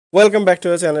Welcome back to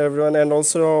the channel everyone and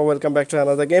also welcome back to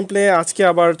another gameplay আজকে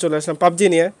আবার চলে আসলাম PUBG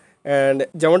নিয়ে and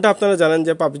যেমনটা আপনারা জানেন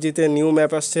যে PUBG তে নিউ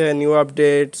ম্যাপ আসছে নিউ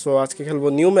আপডেট সো আজকে খেলবো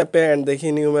নিউ ম্যাপে এন্ড দেখি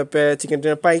নিউ ম্যাপে চিকেন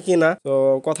ডিনার পাই কি না তো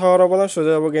কথা বলবো না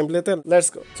সোজা যাবো গেমপ্লেতে লেটস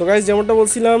গো সো গাইস যেমনটা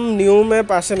বলছিলাম নিউ ম্যাপ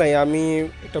আসে নাই আমি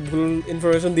একটা ভুল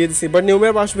ইনফরমেশন দিয়ে দিছি বাট নিউ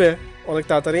ম্যাপ আসবে অনেক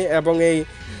তাড়াতাড়ি এবং এই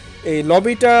এই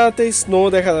লবিটাতে স্নো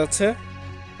দেখা যাচ্ছে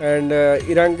এন্ড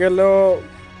ইরান গেলেও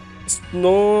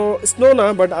স্নো স্নো না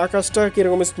বাট আকাশটা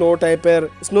কিরকম স্নো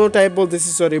টাইপ বলতেছি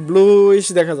সরি ব্লুইশ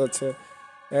দেখা যাচ্ছে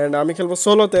এন্ড আমি খেলবো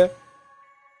সোলোতে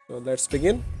সো লেটস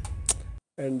বিগিন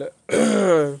এন্ড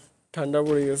ঠান্ডা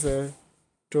পড়ে গেছে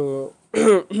তো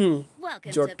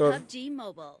জ্বর টর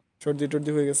সর্দি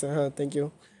টর্দি হয়ে গেছে হ্যাঁ থ্যাংক ইউ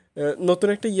নতুন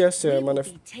একটা ইয়ে আসছে মানে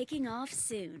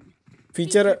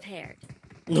ফিচার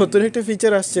নতুন একটা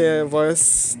ফিচার আসছে ভয়েস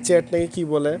চ্যাট নাকি কি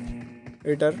বলে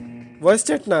এটার ভয়েস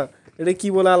চ্যাট না এটা কি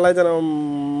বলে আল্লাহ জানা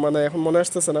মানে এখন মনে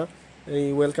আসতেছে না এই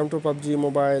ওয়েলকাম টু পাবজি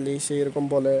মোবাইল এই সেই এরকম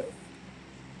বলে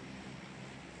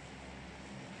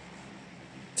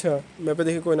আচ্ছা ম্যাপে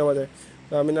দেখি কই নামা যায়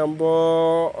তো আমি নামবো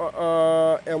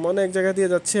এমন এক জায়গা দিয়ে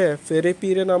যাচ্ছে ফেরি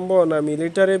পিরে নামবো না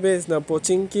মিলিটারি বেস না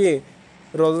কোচিং কি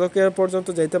রোজকের পর্যন্ত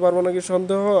যাইতে পারবো নাকি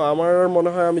সন্দেহ আমার মনে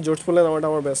হয় আমি জোর্জপুলে নামাটা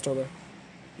আমার বেস্ট হবে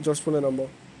জোর্জপুলে নামবো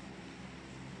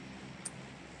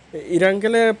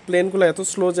ইরাঙ্কেলে প্লেনগুলো এত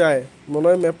স্লো যায় মনে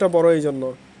হয় ম্যাপটা বড় এই জন্য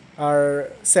আর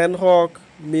স্যানহক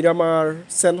মিরামার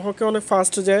স্যানহকে অনেক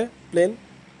ফাস্ট যায় প্লেন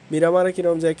মিরামারে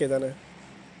কীরকম যায় কে জানে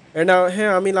অ্যান্ড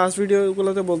হ্যাঁ আমি লাস্ট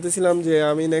ভিডিওগুলোতে বলতেছিলাম যে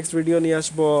আমি নেক্সট ভিডিও নিয়ে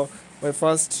আসবো my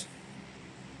first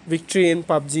victory in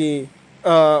PUBG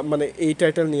মানে এই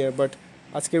টাইটেল নিয়ে বাট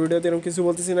আজকের ভিডিওতে এরকম কিছু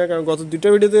বলতেছি না কারণ গত দুটো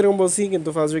ভিডিওতে এরকম বলছি কিন্তু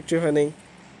ফার্স্ট ভিক্টরি হয় নাই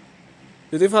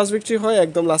যদি ফার্স্ট ভিক্টরি হয়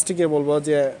একদম লাস্টে গিয়ে বলবো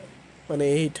যে মানে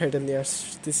এই টাইটেল নিয়ে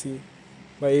আসতেছি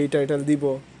বা এই টাইটেল দিব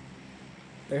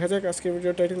দেখা যাক আজকের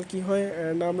ভিডিও টাইটেল কি হয়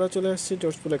অ্যান্ড আমরা চলে আসছি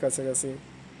জর্জপুরের কাছাকাছি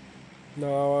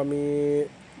নাও আমি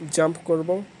জাম্প করব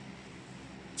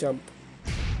জাম্প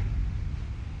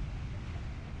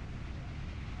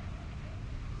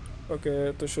ওকে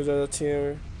তো সোজা যাচ্ছি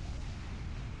আমি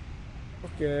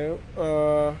ওকে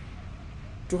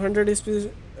 200 স্পিড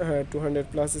হ্যাঁ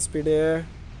 200+ স্পিডে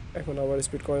এখন আবার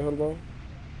স্পিড কমে ফেলবো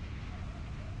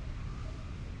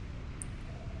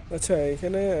আচ্ছা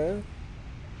এখানে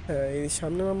হ্যাঁ এই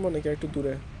সামনে নামবো নাকি একটু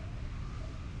দূরে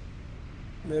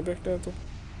ম্যাপ একটা তো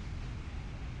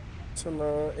আচ্ছা না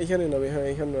এখানে নামি হ্যাঁ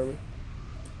এখানে নামি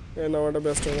নামাটা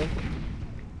বেস্ট হবে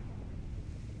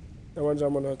আমার যা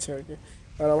মনে হচ্ছে আর কি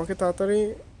আর আমাকে তাড়াতাড়ি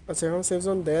আচ্ছা এখন সেফ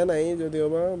জোন দেয় নাই যদিও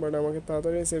বা বাট আমাকে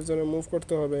তাড়াতাড়ি সেফ জোনে মুভ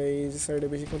করতে হবে এই সাইডে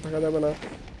বেশিক্ষণ থাকা যাবে না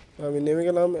তো আমি নেমে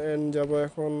গেলাম অ্যান্ড যাবো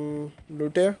এখন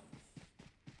লুটে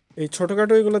এই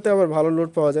ছোটোখাটো এগুলোতে আবার ভালো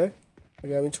লুট পাওয়া যায়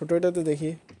আগে আমি ছোটো এটাতে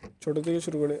দেখি ছোটো থেকে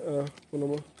শুরু করে কোনো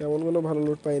তেমন কোনো ভালো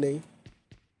লুট পাই নাই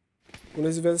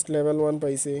পুলিশ বেস্ট লেভেল 1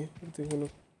 পাইছি কিন্তু কোনো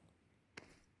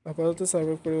আপাতত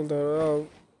সার্ভাইভ করে বলতে হবে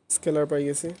স্কেলার পাই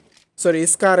গেছি সরি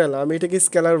স্কারেল আমি এটাকে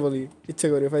স্কেলার বলি ইচ্ছে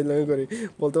করি ফাইজলামি করি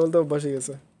বলতে বলতে অভ্যাস হয়ে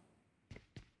গেছে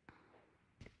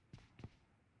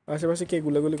আশেপাশে কে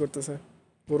গুলাগুলি করতেছে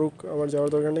করুক আমার যাওয়ার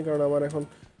দরকার নেই কারণ আমার এখন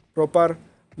প্রপার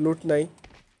লুট নাই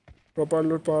প্রপার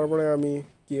লুট পাওয়ার পরে আমি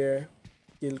গিয়ে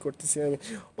কিল করতেছি আমি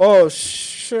ও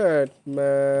শিট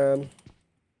ম্যান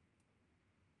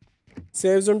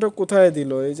সেফ জোনটা কোথায়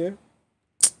দিল এই যে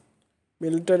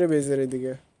মিলিটারি বেজের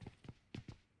এদিকে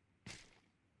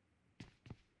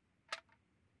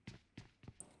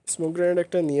স্মোক গ্রেনেড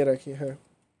একটা নিয়ে রাখি হ্যাঁ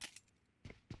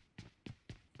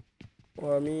ও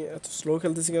আমি এত স্লো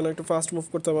খেলতেছি কেন একটু ফাস্ট মুভ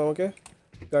করতে হবে আমাকে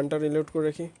গানটা রিলোড করে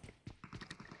রাখি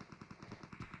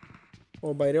ও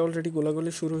বাইরে অলরেডি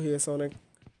গোলাগুলি শুরু হয়ে গেছে অনেক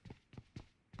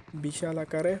বিশাল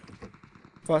আকারে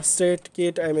first aid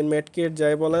kit I mean mat kit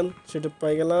যাই বলেন সেটা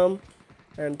পাই গেলাম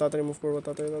অ্যান্ড তাড়াতাড়ি মুভ করবো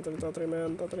তাড়াতাড়ি তাড়াতাড়ি তাড়াতাড়ি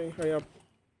ম্যান তাড়াতাড়ি হাই আপ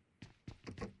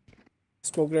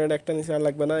স্মোক গ্রেনেড একটা নিচে আর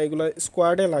লাগবে না এগুলো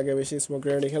স্কোয়াডে লাগে বেশি স্মোক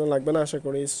গ্রেনেড এখানে লাগবে না আশা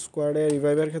করি স্কোয়াডে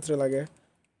রিভাইভের ক্ষেত্রে লাগে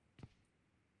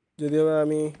যদিও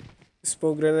আমি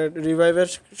স্মোক গ্রেনেড রিভাইভের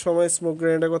সময় স্মোক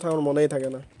গ্রেনেডের কথা আমার মনেই থাকে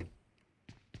না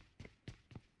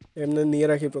এমনি নিয়ে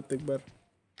রাখি প্রত্যেকবার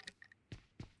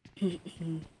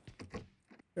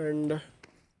অ্যান্ড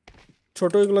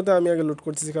ছোটো এগুলোতে আমি আগে লুট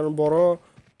করতেছি কারণ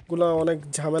বড়গুলো অনেক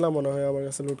ঝামেলা মনে হয় আমার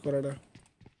কাছে লুট করাটা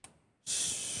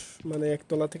মানে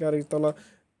একতলা থেকে আরেক তলা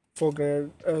গ্রেনেড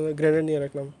গ্রেনেড নিয়ে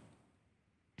রাখলাম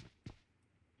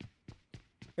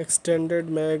এক্সটেন্ডেড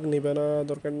ম্যাগ নিবে না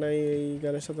দরকার নাই এই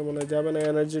গানের সাথে মনে হয় যাবে না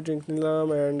এনার্জি ড্রিঙ্ক নিলাম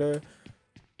অ্যান্ড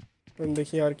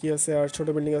দেখি আর কি আছে আর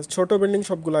ছোটো বিল্ডিং আছে ছোটো বিল্ডিং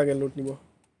সবগুলো আগে লুট নিব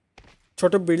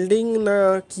ছোটো বিল্ডিং না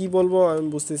কি বলবো আমি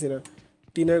বুঝতেছি না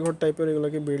টিনের ঘর টাইপের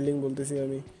এগুলোকে বিল্ডিং বলতেছি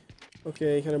আমি ওকে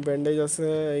এখানে ব্যান্ডেজ আছে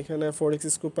এখানে 4x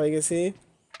স্কুপ পাই গেছি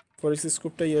 4x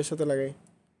স্কুপটা ইয়ের সাথে লাগাই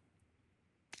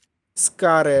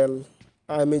স্কারেল,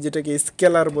 আমি যেটাকে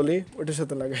স্কেলার বলি ওটার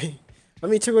সাথে লাগাই।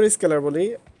 আমি ইচ্ছা করে স্কেলার বলি,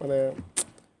 মানে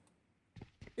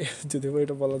যদিও বা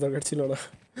এটা বলা দরকার ছিল না।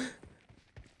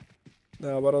 না,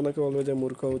 আবার অনেকে বলবে যে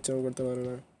মূর্খ, উচ্চারণ করতে পারে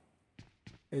না,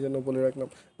 এই জন্য বলে রাখলাম।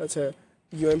 আচ্ছা,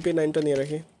 UMP9টা নিয়ে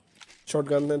রাখি। শর্ট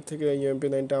গানের থেকে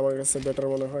UMP9টা আমার কাছে বেটার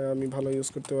মনে হয়, আমি ভালো ইউজ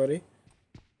করতে পারি।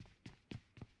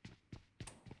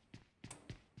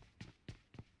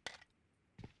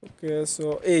 ওকে, সো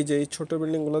এই যে এই ছোটো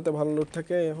বিল্ডিংগুলোতে ভালো লুট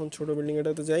থাকে, এখন ছোটো বিল্ডিং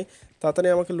এটাতে যাই। তাড়াতাড়ি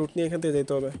আমাকে লুট নিয়ে এখান থেকে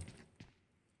যেতে হবে,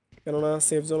 কেননা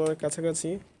সেফ জোনের কাছাকাছি।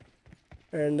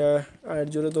 অ্যান্ড আর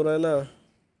জোরে দৌড়ায় না,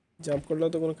 জাম্প করলেও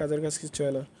তো কোনো কাজের কাজ কিছু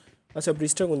হয় না। আচ্ছা,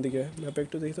 ব্রিজটা কোন দিকে ম্যাপে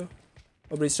একটু দেখি তো।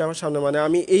 ও, ব্রিজটা আমার সামনে, মানে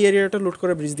আমি এই এরিয়াটা লুট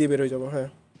করে ব্রিজ দিয়ে বের হয়ে যাবো। হ্যাঁ,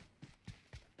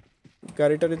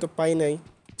 গাড়ি টাড়ি তো পাই নাই।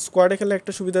 স্কোয়াডে খেলে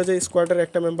একটা সুবিধা, যে স্কোয়াডের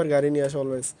একটা মেম্বার গাড়ি নিয়ে আসে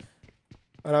অলওয়েজ।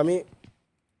 আর আমি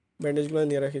ব্যান্ডেজগুলো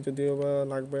নিয়ে রাখি, যদিও বা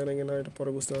লাগবে নাকি না এটা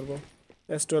পরে বুঝতে পারবো।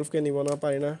 S12কে নিব না,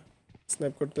 পারি না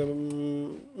স্ন্যাপ করতে,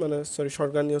 মানে সরি,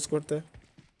 শর্টগান ইউজ করতে।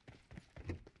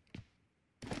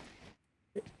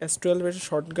 S12 এর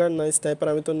শর্টগান না স্নাইপার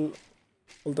আমি তো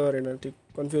বলতে পারি না, ঠিক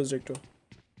কনফিউজড একটু।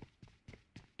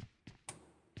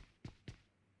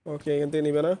 ওকে, এখান থেকে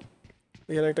নিবে না।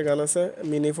 এখানে একটা গান আছে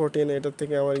মিনি 14, এটার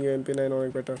থেকে আমার UMP9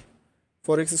 অনেক বেটার।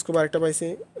 4x স্কোপ আরেকটা পাইছি।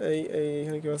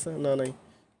 এখানে কি আছে? না, নাই।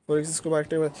 4x স্কোপ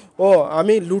আরেকটা ও,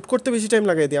 আমি লুট করতে বেশি টাইম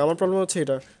লাগাই দিই, আমার প্রবলেম হচ্ছে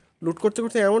এটা। লুট করতে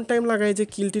করতে এমন টাইম লাগাই যে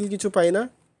কিল টিল কিছু পাই না,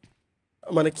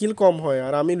 মানে কিল কম হয়।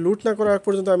 আর আমি লুট না করার আগ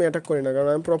পর্যন্ত আমি অ্যাটাক করি না, কারণ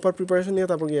আমি প্রপার প্রিপারেশন নিয়ে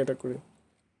তারপর গিয়ে অ্যাটাক করি।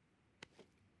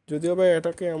 যদিও বা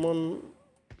অ্যাটাকে এমন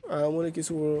আমার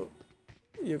কিছু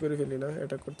ইয়ে করে ফেলি না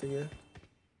অ্যাটাক করতে গিয়ে।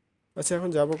 আচ্ছা, এখন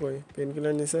যাবো কই? পেন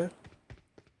কিলার নিচে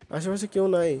আশেপাশে কেউ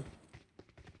নাই?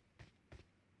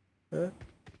 হ্যাঁ,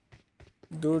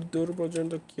 দূর দূর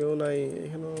পর্যন্ত কেউ নাই,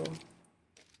 এখানেও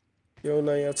কেউ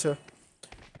নাই। আচ্ছা,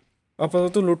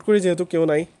 আপাতত লুট করি যেহেতু কেউ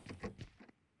নাই,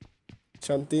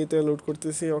 শান্তিতে লুট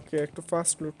করতেছি। ওকে, একটু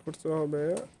ফাস্ট লুট করতে হবে,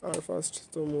 আর ফাস্ট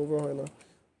তো মুভও হয় না।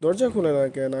 দরজা খুলে না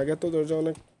কেন? আগে তো দরজা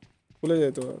অনেক খুলে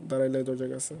যেত দাঁড়াইলে দরজার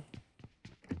কাছে।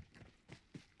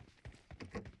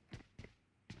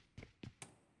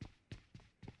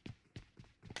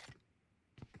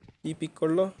 কি পিক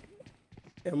করলো?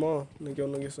 এমো নাকি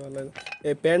অন্য কিছু আলাদা?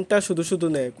 এই প্যান্টটা শুধু শুধু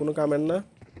নেয়, কোনো কামের না।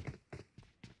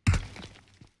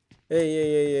 এই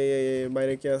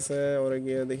বাইরে কে আছে? ওরা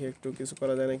গিয়ে দেখি একটু কিছু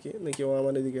করা যায় নাকি, নাকি ও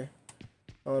আমার এদিকে,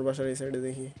 আমার বাসার এই সাইডে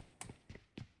দেখি।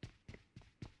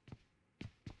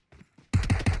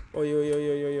 ওই ওই ওই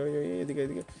ওই ওই ওই ওই, এদিকে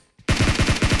এদিকে।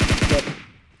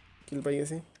 কিল পাই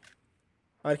গেছি।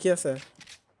 আর কি আছে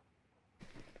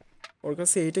ওর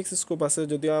কাছে? 8x স্কোপ আছে,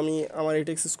 যদিও আমার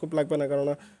 8x স্কোপ লাগবে না, কারণ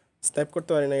স্ন্যাপ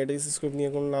করতে পারি না। 8x স্কোপ নিয়ে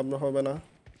কোনো লাভ হবে না।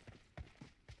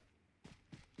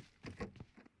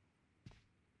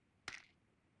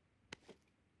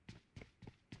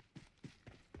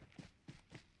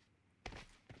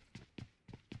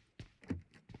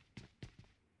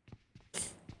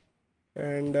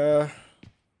 অ্যান্ড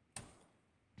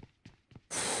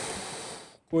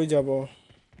কই যাব?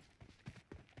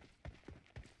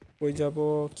 কই যাব?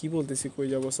 কি বলতেছি কই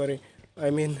যাব, সরি, আই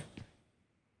মিন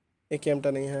এ ক্যামটা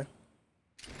নেই। হ্যাঁ,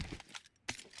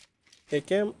 এ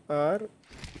ক্যাম আর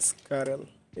স্কারেল,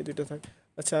 এই দুটো থাক।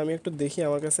 আচ্ছা, আমি একটু দেখি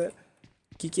আমার কাছে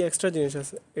কি কি এক্সট্রা জিনিস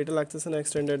আছে। এটা লাগতেছে না,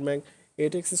 এক্সটেন্ডেড ম্যাগ।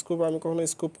 8x স্কোপ আমি কখনো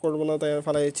স্কোপ করবো না, তাই আমি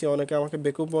ফালাইছি। অনেকে আমাকে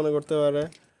বেকুব মনে করতে পারে,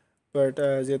 বাট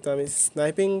যেহেতু আমি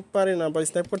স্নাইপিং পারি না বা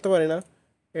স্নাইপ করতে পারি না,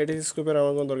 8x স্কোপের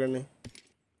আমার কোনো দরকার নেই।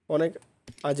 অনেক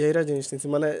আজেরা জিনিস নিয়েছি,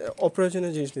 মানে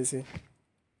অপ্রয়োজনীয় জিনিস নিয়েছি,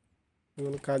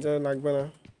 এগুলো কাজে লাগবে না।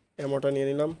 অ্যামোটা নিয়ে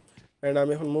নিলাম, অ্যান্ড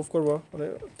আমি এখন মুভ করবো মানে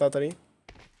তাড়াতাড়ি।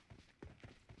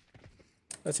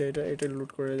 আচ্ছা, এটা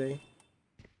লুট করে যাই।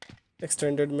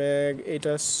 এক্সটেন্ডেড ম্যাগ,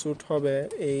 এটা শ্যুট হবে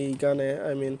এই গানে,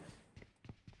 আই মিন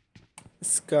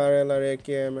স্কারেল আর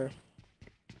AKM এ।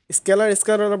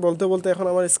 স্কারেল বলতে বলতে এখন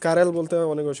আমার স্কারেল বলতে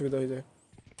অনেক অসুবিধা হয়ে যায়।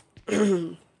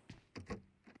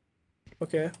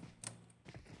 ওকে,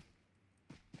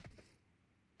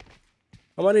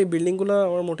 আমার এই বিল্ডিংগুলো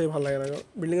আমার মোটেই ভালো লাগে না।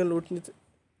 বিল্ডিংয়ের লুট নিতে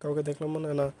কাউকে দেখলাম মানে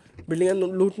না, বিল্ডিংয়ের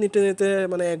লুট নিতে নিতে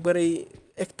মানে একবার এই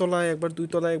একতলা, একবার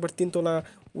দুইতলা, একবার তিনতলা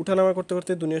উঠানামা করতে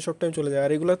করতে দুনিয়া সব টাইম চলে যায়।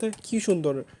 আর এগুলাতে কি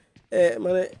সুন্দর,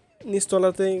 মানে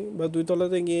নিচতলাতেই বা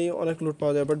দুইতলাতে গিয়েই অনেক লুট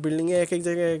পাওয়া যায়, বাট বিল্ডিংয়ে এক এক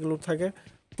জায়গায় এক লুট থাকে,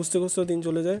 খুঁজতে খুঁজতেও দিন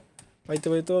চলে যায়, পাইতে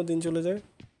পাইতেও দিন চলে যায়,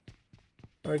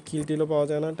 আর কিল টিলও পাওয়া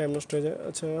যায় না, টাইম নষ্ট হয়ে যায়।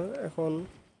 আচ্ছা, এখন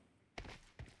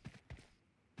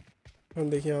এখন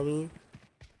দেখি আমি।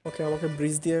 ওকে, আমাকে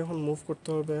ব্রিজ দিয়ে এখন মুভ করতে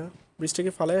হবে। ব্রিজটা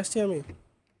কি ফালাই আসছি আমি?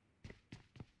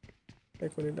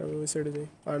 1 মিনিট, আমি ওই সাইডে যাই।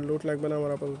 আর লুট লাগবে না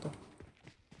আমার আপাতত।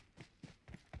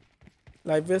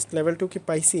 লাইফ ভেস্ট লেভেল 2 কি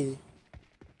পাইছি?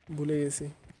 ভুলে গেছি।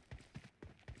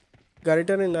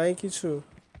 গাড়িটারে নাই কিছু?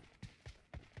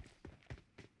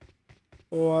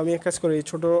 ও আমি এক কাজ করি,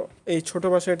 এই ছোট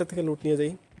বাসাটা থেকে লুট নিয়ে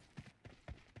যাই,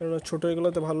 কারণ ছোট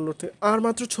এগুলোতে ভালো লুট থাকে। আর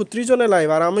মাত্র 36 জনে লাইভ,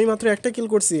 আর আমি মাত্র একটা কিল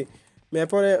করছি।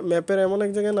 ম্যাপের এমন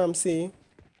এক জায়গায় নামছি,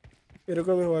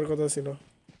 এরকমই হওয়ার কথা ছিল।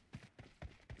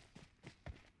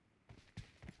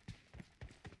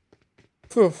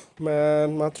 ফুফ ম্যান,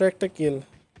 মাত্র একটা কিল।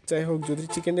 যাই হোক, যদি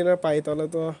চিকেন ডিনার পাই তাহলে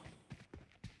তো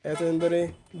এতদিন ধরে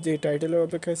যে টাইটেলের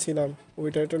অপেক্ষায় ছিলাম ওই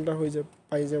টাইটেলটা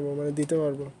পাই যাবো, মানে দিতে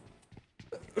পারবো।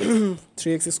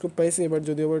 3x স্কোপ পাইছি, এবার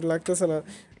যদিও ওটা লাগতেছে না।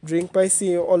 ড্রিঙ্ক পাইছি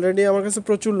অলরেডি, আমার কাছে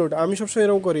প্রচুর লুট। আমি সবসময়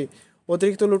এরকম করি,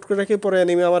 অতিরিক্ত লুট করে রাখি, পরে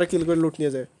এনিমি আমার কিল করে লুট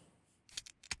নিয়ে যায়।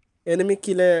 এনিমি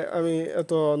কিলে আমি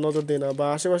এত নজর দিই না, বা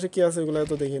আশেপাশে কি আছে এগুলো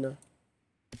এত দেখি না।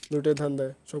 লুটের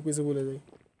ধান্দায় সব কিছু ভুলে যাই।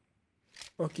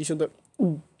 ও কি সুন্দর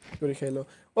করে খাইলো।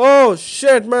 ও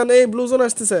শেট ম্যান, এই ব্লু জোন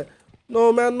আসতেছে। No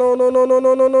man, no no no no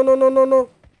no no no no no no no,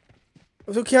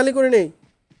 তো খেয়ালই করি নেই।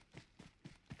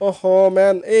 ওহো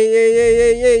ম্যান, এই এই এই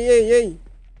এই এই এই এই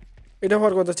এটা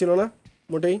হওয়ার কথা ছিল না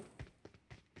মোটেই।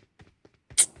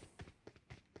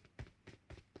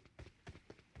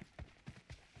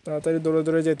 তাড়াতাড়ি দৌড়ে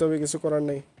দৌড়ে যেতে হবে, কিছু করার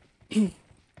নেই।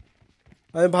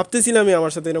 আমি ভাবতেছিলামই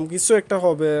আমার সাথে এরকম কিছু একটা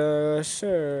হবে।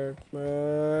 Shit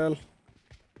man.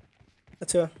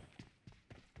 আচ্ছা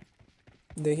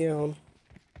দেখি এখন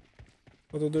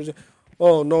কত দূর যে। ও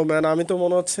নো ম্যান, আমি তো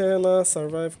মনে হচ্ছে না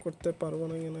সার্ভাইভ করতে পারবো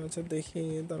না কিনা। আচ্ছা দেখি,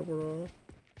 তারপর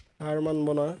হার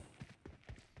মানবো না।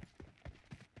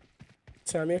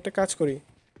 আচ্ছা আমি একটা কাজ করি,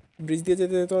 ব্রিজ দিয়ে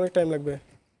যেতে যেতে অনেক টাইম লাগবে।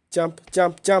 Jump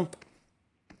jump jump,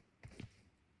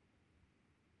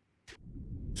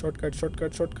 shortcut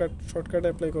shortcut shortcut shortcut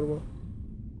apply করবো।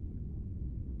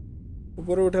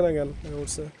 উপরে উঠে না কেন? হ্যাঁ,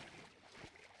 উঠছে।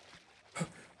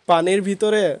 পানির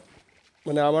ভিতরে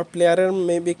মানে আমার প্লেয়ারের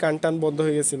মেবি কান টান বন্ধ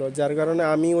হয়ে গেছিলো, যার কারণে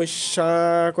আমি ওই সা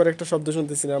করে একটা শব্দ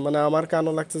শুনতেছিলাম, মানে আমার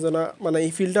কানও লাগতেছে না, মানে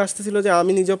এই ফিলটা আসতেছিল যে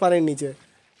আমি নিজেও পানির নিচে,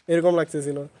 এরকম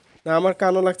লাগতেছিল। না আমার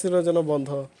কানও লাগছিল যেন বন্ধ।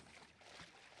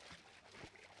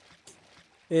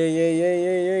 এই এই এই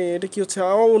এই এই এটা কি হচ্ছে?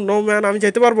 ও নো ম্যান, আমি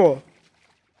যাইতে পারবো?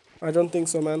 I don't think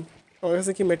so man. আমার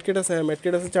কাছে কি মেডকিট আছে? হ্যাঁ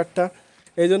মেডকিট আছে 4টা।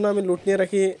 এই জন্য আমি লুট নিয়ে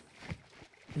রাখি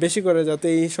বেশি করে, যাতে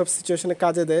এই সব সিচুয়েশনে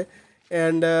কাজে দেয়।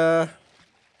 অ্যান্ড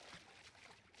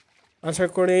আশা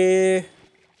করি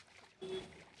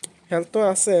হেলথ তো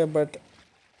আছে, বাট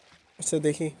আচ্ছা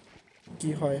দেখি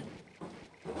কি হয়।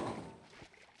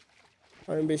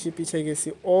 আমি বেশি পিছিয়ে গেছি।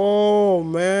 ও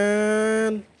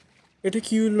ম্যান, এটা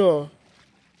কি হলো?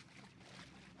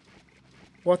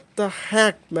 হোয়াট দ্য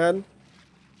হ্যাক ম্যান,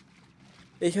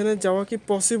 এখানে যাওয়া কি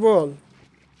পসিবল?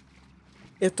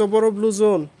 এত বড় ব্লু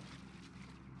জোন,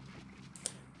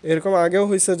 এরকম আগেও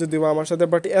হয়েছে যদিও আমার সাথে,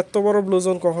 বাট এত বড় ব্লু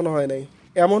জোন কখনো হয় নাই।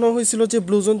 এমনও হয়েছিল যে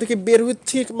ব্লু জোন থেকে বের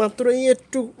হচ্ছে মাত্র এই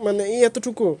একটু, মানে এই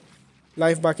এতটুকু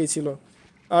লাইফ বাকি ছিল,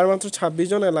 আর মাত্র 26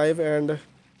 জনে লাইভ। অ্যান্ড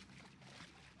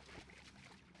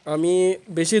আমি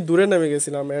বেশি দূরে নেমে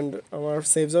গেছিলাম, অ্যান্ড আমার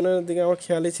সেফ জোনের দিকে আমার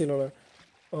খেয়ালই ছিল না।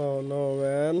 ও নো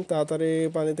ম্যান, তাড়াতাড়ি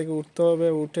পানি থেকে উঠতে হবে,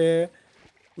 উঠে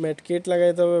মেডকিট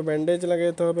লাগাইতে হবে, ব্যান্ডেজ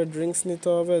লাগাইতে হবে, ড্রিঙ্কস নিতে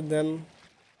হবে, দেন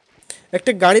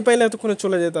একটা গাড়ি পাইলে এতক্ষণে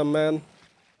চলে যেতাম ম্যান।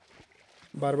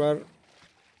 বারবার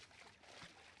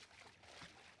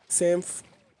সেম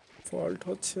ফল্ট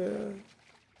হচ্ছে।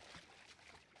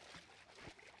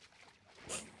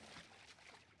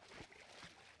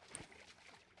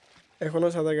 এখনো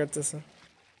সাঁতার কাটতেছে,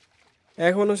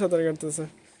 এখনো সাঁতার কাটতেছে।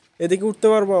 এদিকে উঠতে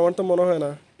পারবো? আমার তো মনে হয়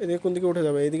না। এদিকে কোন দিকে উঠে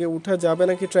যাবে? এদিকে উঠা যাবে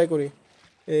নাকি ট্রাই করি।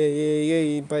 এই এই এই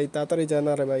ভাই তাড়াতাড়ি যা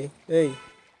না রে ভাই। এই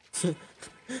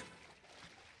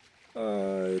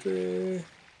আরে,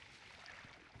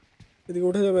 এদিকে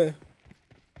উঠে যাবে?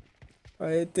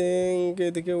 আই থিঙ্ক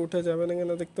এদিকে উঠে যাবে না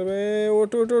কেন দেখতে হবে।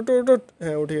 ওট ওট ওট ওট ওট,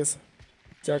 হ্যাঁ উঠে গেছে।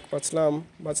 যাক বাঁচলাম।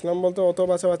 বাঁচলাম বলতে অত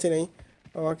বাঁচাবাঁচি নেই।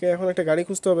 আমাকে এখন একটা গাড়ি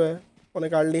খুঁজতে হবে,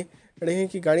 অনেক আর্লি। এটা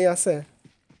কি গাড়ি আছে?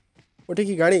 ওটা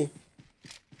কি গাড়ি?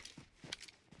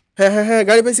 হ্যাঁ হ্যাঁ হ্যাঁ,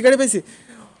 গাড়ি পাইছি গাড়ি পাইছি।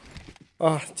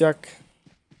 যাক,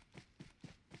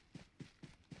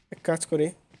 এক কাজ করি,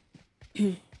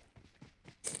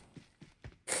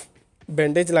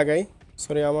 ব্যান্ডেজ লাগাই।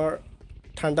 সরি, আমার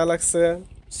ঠান্ডা লাগছে,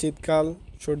 শীতকাল,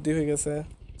 সর্দি হয়ে গেছে,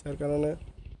 যার কারণে।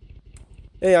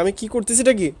 এই আমি কি করতেছি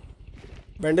এটা কি?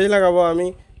 ব্যান্ডেজ লাগাবো আমি,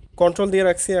 কন্ট্রোল দিয়ে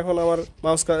রাখছি, এখন আমার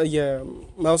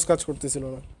মাউস কাজ করতেছিল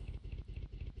না।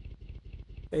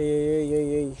 এই এই এই এই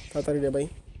এই তাড়াতাড়ি রে ভাই,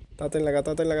 তাড়াতাড়ি লাগা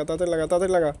তাড়াতাড়ি লাগা তাড়াতাড়ি লাগা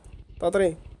তাড়াতাড়ি লাগা তাড়াতাড়ি।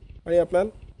 আরে আপনার,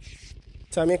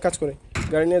 আচ্ছা আমি এক কাজ করি,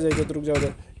 গাড়ি নিয়ে যাই যতটুকু যাওয়া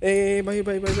যায়। এই এই ভাই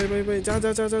ভাই ভাই ভাই ভাই ভাই, যা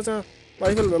যা যা যা যা,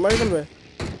 মারি ফেলবে মারি ফেলবে।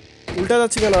 উল্টা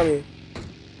যাচ্ছি কেন আমি?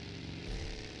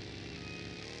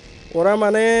 ওরা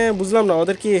মানে বুঝলাম না,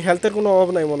 ওদের কি হেলথের কোনো অভাব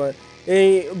নাই মনে হয়। এই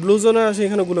ব্লু জোনে আসে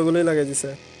এখানে গুলোগুলোই লাগিয়ে দিছে।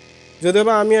 যদিও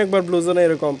বা আমি একবার ব্লু জোনে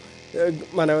এরকম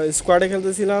মানে স্কোয়াডে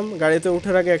খেলতেছিলাম, গাড়িতে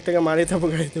ওঠার আগে একটাকে মারি তারপর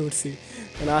গাড়িতে উঠছি।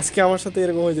 মানে আজকে আমার সাথে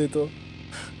এরকম হয়ে যেত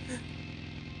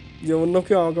যে অন্য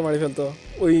কেউ আমাকে মারি ফেলতো।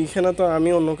 ওইখানে তো আমি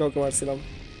অন্য কাউকে মারছিলাম।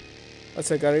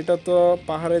 আচ্ছা, গাড়িটা তো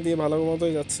পাহাড়ে দিয়ে ভালো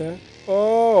মতোই যাচ্ছে। ও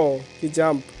কি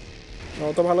জাম্প!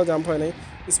 অত ভালো জাম্প হয় নাই।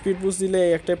 স্পিড বুস্ট দিলে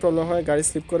একটাই প্রবলেম হয়, গাড়ি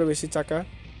স্লিপ করে বেশি চাকা।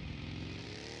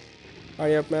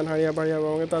 Hurry up man, hurry up,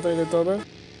 আমাকে তাড়াতাড়ি যেতে হবে।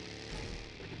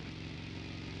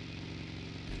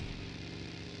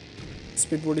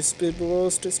 Speed boost, speed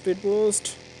boost, speed boost.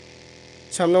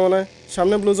 সামনে মনে হয়,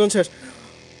 সামনে ব্লু জোন শেষ।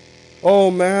 ও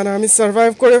ম্যান, আমি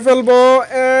সার্ভাইভ করে ফেলবো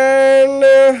অ্যান্ড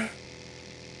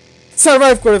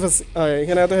সার্ভাইভ করে ফেলছি।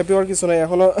 এখানে এত হ্যাপি হওয়ার কিছু নাই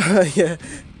এখনো।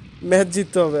 ম্যাচ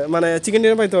জিততে হবে, মানে চিকেন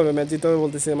ডিনার পাইতে হবে, ম্যাচ জিততে হবে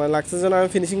বলতেছি। মানে লাগছে যেন আমি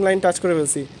ফিনিশিং লাইন টাচ করে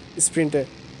ফেলছি স্প্রিন্টে,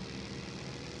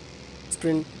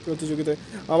 স্প্রিন্ট প্রতিযোগিতায়।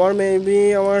 আমার মেবি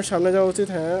আমার সামনে যাওয়া উচিত।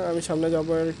 হ্যাঁ, আমি সামনে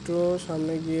যাবো, আর একটু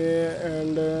সামনে গিয়ে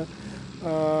অ্যান্ড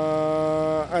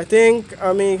আই থিঙ্ক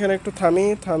আমি এখানে একটু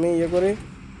থামি ইয়ে করি,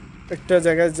 একটা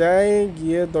জায়গায় যাই,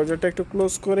 গিয়ে দরজাটা একটু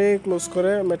ক্লোজ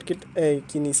করে মেডকিট। এই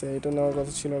কি নিছে, এটা নেওয়ার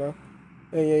কথা ছিল না।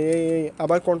 এই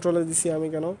আবার কন্ট্রোলে দিছি আমি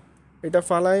কেন? এটা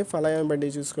ফালাই আমি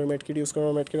ব্যান্ডেজ ইউজ করি, মেডকিট ইউজ করবো।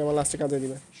 মেডকিট আমার লাস্টে কাজে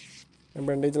দিবে।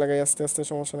 ব্যান্ডেজ লাগাই আস্তে আস্তে,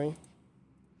 সমস্যা নেই।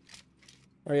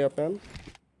 আর আপনার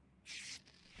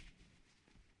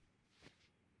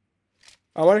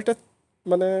আমার একটা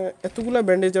মানে এতগুলা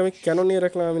ব্যান্ডেজ আমি কেন নিয়ে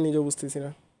রাখলাম আমি নিজেও বুঝতেছি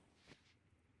না।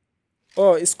 ও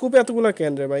স্কুপ এতগুলা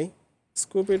কেন রে ভাই?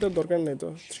 স্কুপ এটার দরকার নেই তো,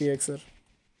 3x-এর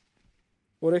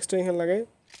 4x-টা এখানে লাগাই,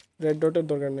 রেড ডটের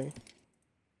দরকার নেই।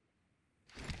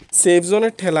 সেফ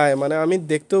জোনের ঠেলায় মানে আমি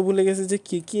দেখতেও ভুলে গেছি যে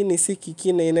কী কী নিছি কী কী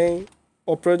নেই নাই,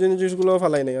 অপ্রয়োজনীয় জিনিসগুলোও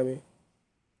ফালাই নেই আমি।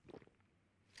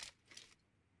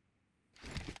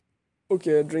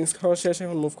 ওকে, ড্রিঙ্কস খাওয়া শেষ,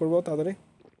 এখন মুভ করবো তাড়াতাড়ি।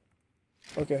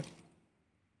 ওকে,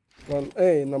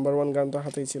 এই নাম্বার 1 গান তো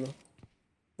হাতেই ছিল।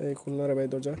 এই খুলনা রে ভাই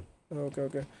দরজা।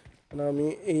 ওকে, মানে আমি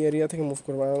এই এরিয়া থেকে মুভ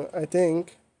করবো। আই থিঙ্ক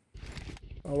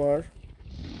আমার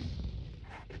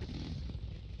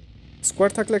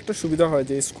স্কোয়াড থাকলে একটা সুবিধা হয়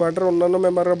যে স্কোয়াডের অন্যান্য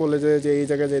মেম্বাররা বলে যে এই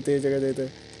জায়গায় যেতে,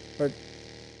 বাট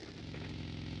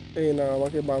এই না,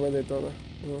 আমাকে বামে যেতে হবে।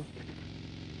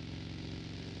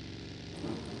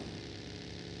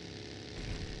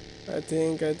 আই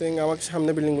থিঙ্ক আমাকে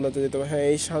সামনে বিল্ডিংগুলোতে যেতে হবে। হ্যাঁ,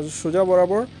 এই সোজা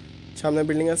বরাবর সামনে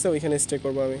বিল্ডিং আছে, ওইখানে স্টে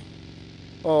করবো আমি।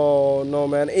 ও নো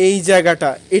ম্যান, এই জায়গাটা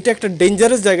এটা একটা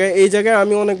ডেঞ্জারাস জায়গা। এই জায়গায়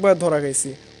আমি অনেকবার ধরা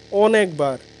খাইছি,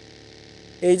 অনেকবার।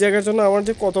 এই জায়গার জন্য আমার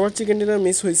যে কতবার চিকেন ডিনার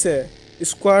মিস হয়েছে,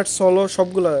 স্কোয়াড সলো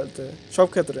সবগুলোতে, সব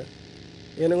ক্ষেত্রে।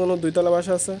 এখানে কোনো 2 তলা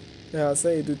বাসা আছে? হ্যাঁ আছে,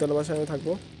 এই 2 তলা বাসায় আমি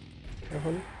থাকবো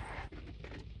এখন।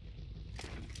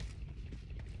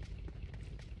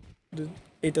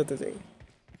 এইটাতে যাই।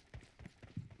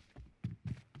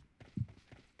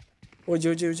 ওই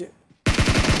যে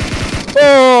ও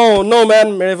নো ম্যান,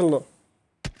 মেরে ফেললো।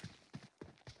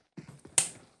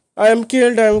 I am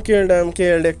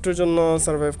killed. একটুর জন্য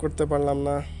সার্ভাইভ করতে পারলাম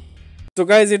না। তো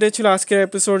গাইজ, এটাই ছিল আজকের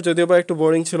এপিসোড। যদিও বা একটু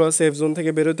বোরিং ছিল, সেফ জোন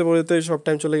থেকে বেরোতে সব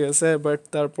টাইম চলে গেছে, বাট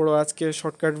তারপরও আজকে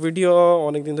শর্টকাট ভিডিও,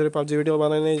 অনেকদিন ধরে পাবজি ভিডিও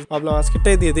বানাই নাই, ভাবলাম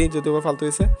আজকেরটাই দিয়ে দিই, যদিও বা ফালতু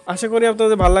হয়েছে। আশা করি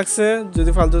আপনাদের ভালো লাগছে।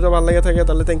 যদি ফালতুটা ভালো লাগে থাকে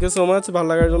তাহলে থ্যাংক ইউ সো মাচ ভালো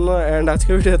লাগার জন্য। অ্যান্ড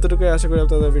আজকের ভিডিও এতটুকুই। আশা করি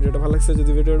আপনাদের ভিডিওটা ভালো লাগছে।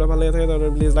 যদি ভিডিওটা ভালো লাগে থাকে তাহলে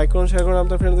প্লিজ লাইক করুন, শেয়ার করুন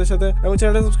আপনার ফ্রেন্ডদের সাথে, এবং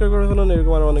চ্যানেলটা সাবস্ক্রাইব করে ফেলুন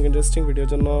এরকম আরও অনেক ইন্টারেস্টিং ভিডিওর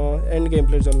জন্য, এন্ড গেম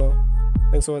প্লের জন্য।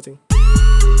 Thanks for watching.